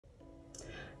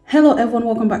Hello everyone,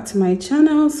 welcome back to my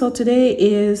channel. So today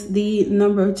is the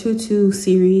number 22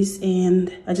 series,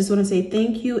 and I just want to say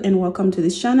thank you and welcome to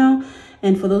this channel.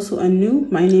 And for those who are new,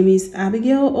 my name is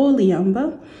Abigail or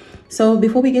Liamba. So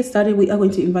before we get started, we are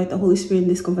going to invite the Holy Spirit in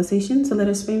this conversation. So let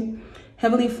us pray.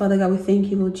 Heavenly Father God, we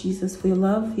thank you, Lord Jesus, for your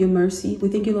love, your mercy. We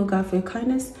thank you, Lord God, for your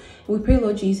kindness. And we pray,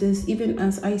 Lord Jesus, even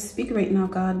as I speak right now,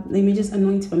 God, let me just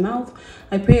anoint my mouth.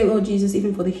 I pray, Lord Jesus,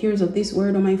 even for the hearers of this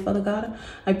word, oh my Father God.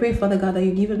 I pray, Father God, that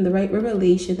you give them the right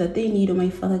revelation that they need, oh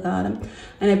my Father God.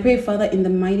 And I pray, Father, in the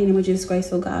mighty name of Jesus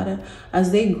Christ, oh God,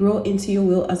 as they grow into your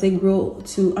will, as they grow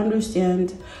to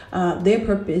understand their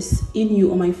purpose in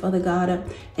you, oh my Father God,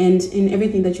 and in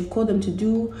everything that you've called them to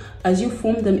do, as you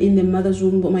formed them in their mother's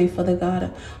womb, oh my Father God.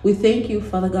 We thank you,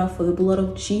 Father God, for the blood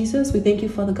of Jesus. We thank you,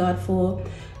 Father God, for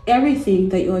everything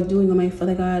that you are doing, oh my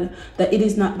Father God, that it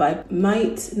is not by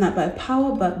might, not by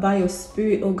power, but by your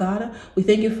Spirit, oh God. We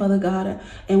thank you, Father God,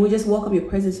 and we just welcome your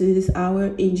presence in this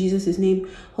hour in Jesus' name.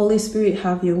 Holy Spirit,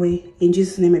 have your way. In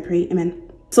Jesus' name I pray, amen.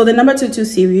 So the number 22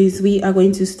 series, we are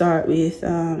going to start with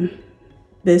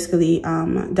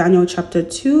Daniel chapter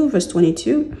 2 verse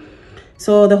 22.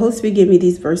 So the Holy Spirit gave me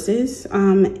these verses.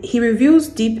 He reveals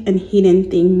deep and hidden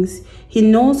things. He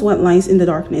knows what lies in the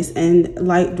darkness, and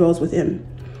light dwells with him.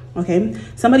 Okay.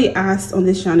 Somebody asked on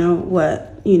this channel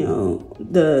what,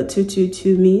 the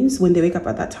 222 means when they wake up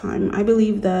at that time. I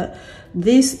believe that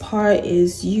this part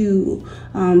is you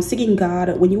seeking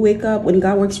God. When you wake up, when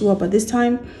God wakes you up at this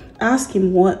time, ask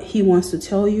him what he wants to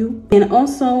tell you. And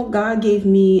also God gave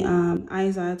me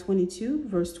Isaiah 22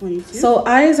 verse 22. So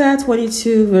Isaiah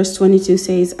 22 verse 22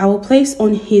 says, I will place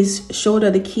on his shoulder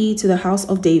the key to the house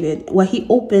of David. What he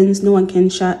opens, no one can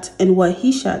shut, and what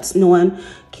he shuts, no one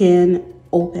can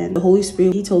open. The Holy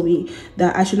Spirit, he told me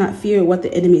that I should not fear what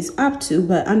the enemy is up to,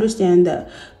 but understand that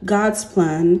God's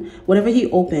plan, whatever he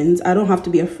opens, I don't have to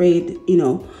be afraid,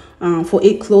 for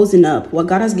it closing up. What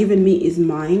God has given me is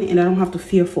mine, and I don't have to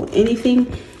fear for anything.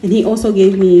 And he also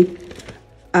gave me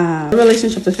Revelation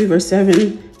chapter 3 verse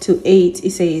 7 to 8.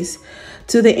 It says,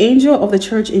 to the angel of the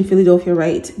church in Philadelphia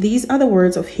write, these are the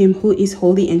words of him who is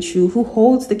holy and true, who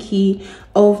holds the key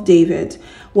of David.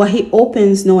 What he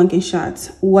opens, no one can shut.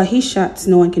 What he shuts,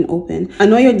 no one can open. I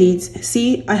know your deeds.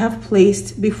 See, I have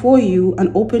placed before you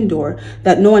an open door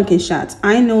that no one can shut.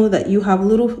 I know that you have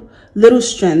little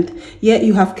strength, yet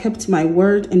you have kept my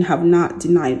word and have not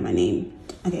denied my name.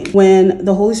 Okay. When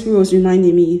the Holy Spirit was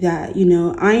reminding me that,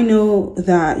 I know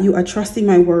that you are trusting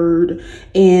my word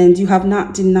and you have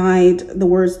not denied the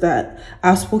words that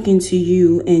I've spoken to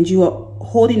you and you are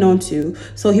holding on to.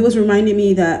 So he was reminding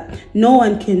me that no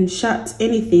one can shut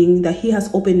anything that he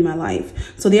has opened in my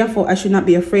life. So therefore, I should not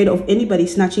be afraid of anybody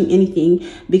snatching anything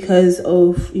because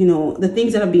of, the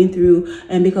things that I've been through,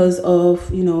 and because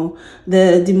of,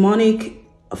 the demonic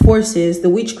forces, the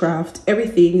witchcraft,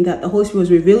 everything that the Holy Spirit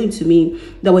was revealing to me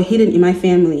that were hidden in my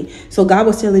family. So God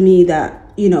was telling me that,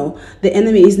 the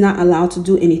enemy is not allowed to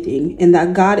do anything, and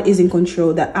that God is in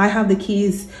control, that I have the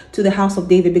keys to the house of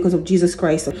David because of Jesus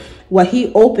Christ. What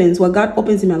God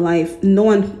opens in my life, no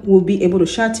one will be able to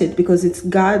shut it, because it's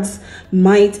God's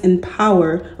might and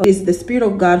power. It's the Spirit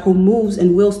of God who moves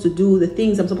and wills to do the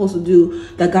things I'm supposed to do,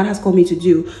 that God has called me to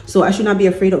do. So I should not be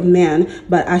afraid of man,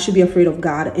 but I should be afraid of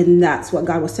God. And that's what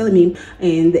God was telling me.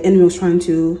 And the enemy was trying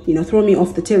to, throw me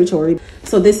off the territory.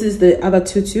 So this is the other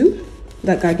 22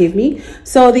 that God gave me.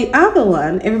 So the other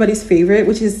one, everybody's favorite,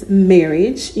 which is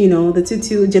marriage, the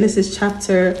 22, Genesis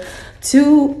chapter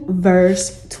 2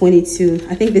 verse 22.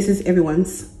 I think this is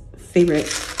everyone's favorite.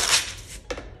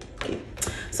 Okay.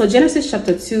 So Genesis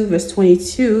chapter 2 verse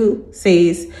 22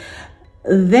 says,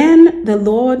 then the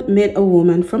Lord made a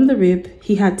woman from the rib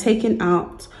he had taken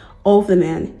out of the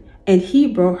man, and he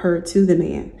brought her to the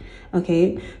man.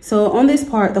 Okay, so on this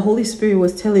part, the Holy Spirit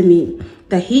was telling me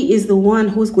that he is the one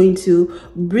who's going to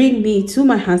bring me to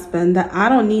my husband, that I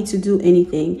don't need to do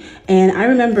anything. And I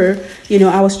remember,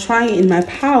 I was trying in my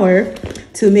power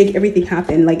to make everything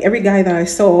happen. Like every guy that I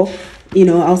saw,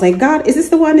 I was like, God, is this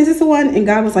the one? Is this the one? And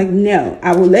God was like, no,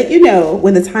 I will let you know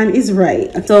when the time is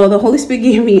right. So the Holy Spirit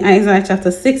gave me Isaiah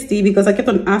chapter 60 because I kept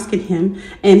on asking him,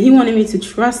 and he wanted me to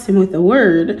trust him with the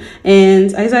word.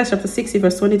 And Isaiah chapter 60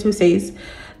 verse 22 says,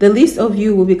 the least of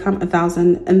you will become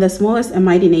 1,000, and the smallest a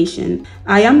mighty nation.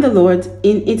 I am the Lord.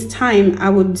 In its time, I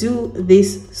will do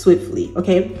this swiftly.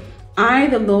 Okay. I,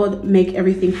 the Lord, make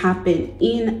everything happen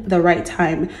in the right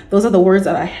time. Those are the words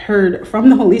that I heard from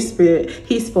the Holy Spirit.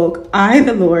 He spoke, I,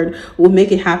 the Lord, will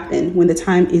make it happen when the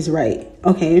time is right.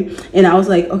 Okay. And I was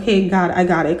like, okay, God, I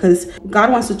got it. Because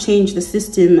God wants to change the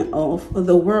system of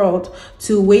the world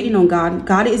to waiting on God.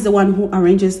 God is the one who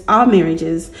arranges our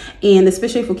marriages, and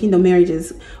especially for kingdom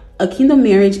marriages. A kingdom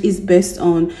marriage is based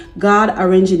on God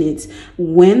arranging it.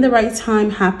 When the right time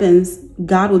happens,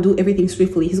 God will do everything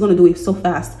swiftly. He's going to do it so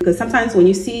fast. Because sometimes when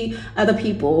you see other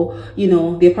people, you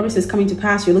know, their promises coming to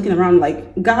pass, you're looking around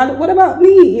like, God, what about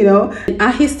me? You know, and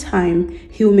at his time,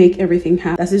 he'll make everything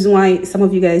happen. That's the reason why some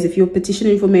of you guys, if you're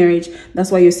petitioning for marriage,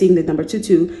 that's why you're seeing the number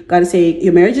 22. God is saying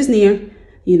your marriage is near.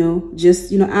 You know,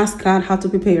 just, you know, ask God how to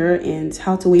prepare and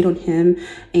how to wait on him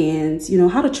and, you know,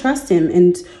 how to trust him.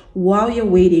 And while you're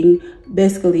waiting,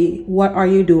 basically, what are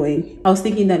you doing? I was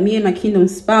thinking that me and my kingdom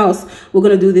spouse, we're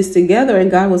going to do this together. And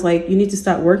God was like, you need to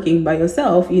start working by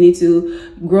yourself. You need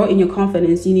to grow in your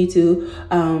confidence. You need to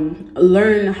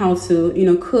learn how to, you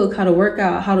know, cook, how to work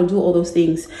out, how to do all those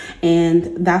things.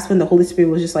 And that's when the Holy Spirit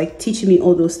was just like teaching me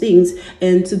all those things,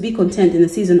 and to be content in the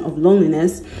season of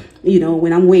loneliness, you know,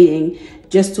 when I'm waiting,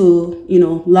 just to, you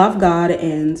know, love God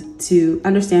and to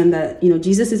understand that, you know,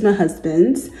 Jesus is my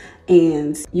husband,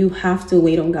 and you have to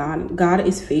wait on God. God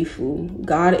is faithful.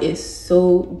 God is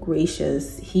so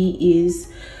gracious. He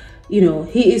is, you know,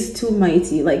 he is too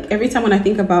mighty. Like every time when I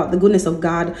think about the goodness of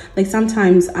God, like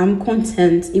sometimes I'm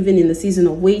content even in the season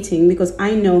of waiting, because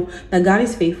I know that God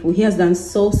is faithful. He has done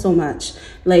so much.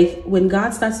 Like when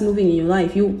God starts moving in your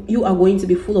life, you are going to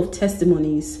be full of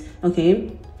testimonies.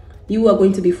 Okay. You are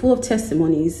going to be full of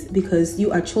testimonies because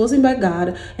you are chosen by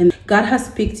God, and God has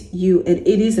picked you, and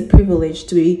it is a privilege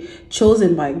to be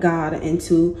chosen by God and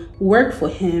to work for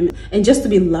him and just to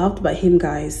be loved by him,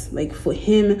 guys. Like for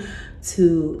him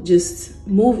to just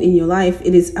move in your life,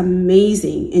 it is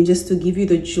amazing. And just to give you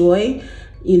the joy,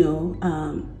 you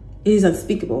know, it is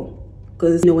unspeakable,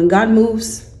 because, you know, when God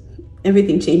moves,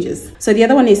 everything changes. So the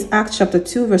other one is Acts chapter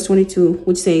 2 verse 22,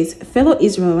 which says, fellow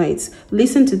Israelites,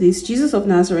 listen to this. Jesus of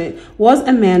Nazareth was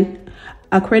a man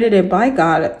accredited by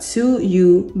God to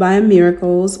you by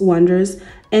miracles, wonders,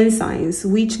 and signs,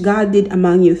 which God did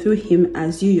among you through him,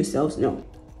 as you yourselves know.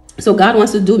 So God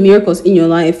wants to do miracles in your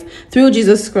life through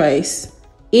Jesus Christ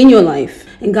in your life.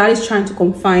 And God is trying to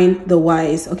confine the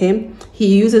wise, okay?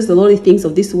 He uses the lowly things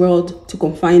of this world to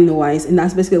confine the wise. And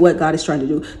that's basically what God is trying to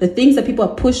do. The things that people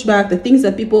have pushed back, the things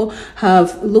that people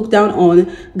have looked down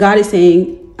on, God is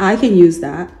saying, I can use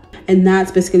that. And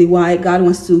that's basically why God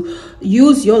wants to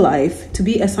use your life to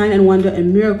be a sign and wonder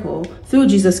and miracle through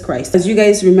Jesus Christ. As you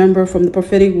guys remember from the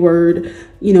prophetic word,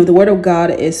 you know, the word of God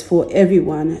is for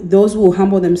everyone. Those who will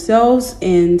humble themselves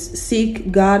and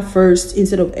seek God first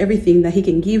instead of everything that he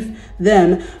can give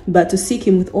them, but to seek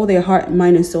him with all their heart,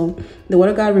 mind, and soul. The word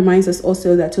of God reminds us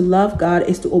also that to love God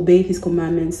is to obey his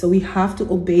commandments. So we have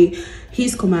to obey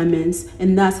his commandments,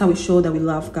 and that's how we show that we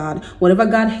love God. Whatever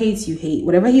God hates, you hate.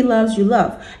 Whatever he loves, you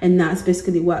love. And that's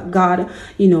basically what God,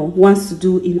 you know, wants to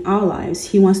do in our lives.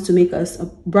 He wants to make us a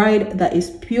bride that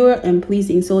is pure and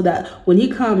pleasing, so that when he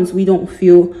comes, we don't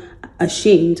feel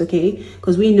ashamed, okay?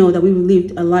 Because we know that we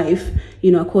lived a life,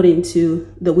 you know, according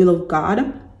to the will of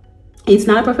God. It's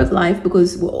not a perfect life,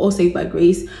 because we're all saved by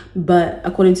grace, but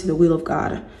according to the will of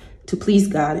God, to please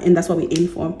God, and that's what we aim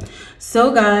for.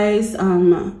 So guys,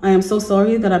 I am so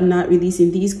sorry that I'm not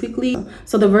releasing these quickly.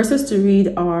 So the verses to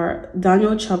read are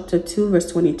Daniel chapter 2 verse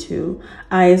 22,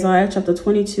 Isaiah chapter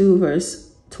 22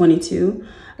 verse 22,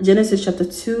 Genesis chapter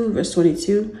 2 verse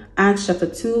 22, Acts chapter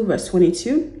 2 verse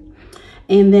 22,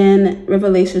 and then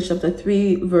Revelation chapter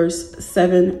 3 verse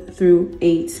 7 through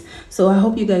 8. So I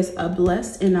hope you guys are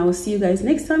blessed, and I will see you guys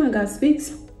next time when God speaks.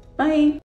 Bye.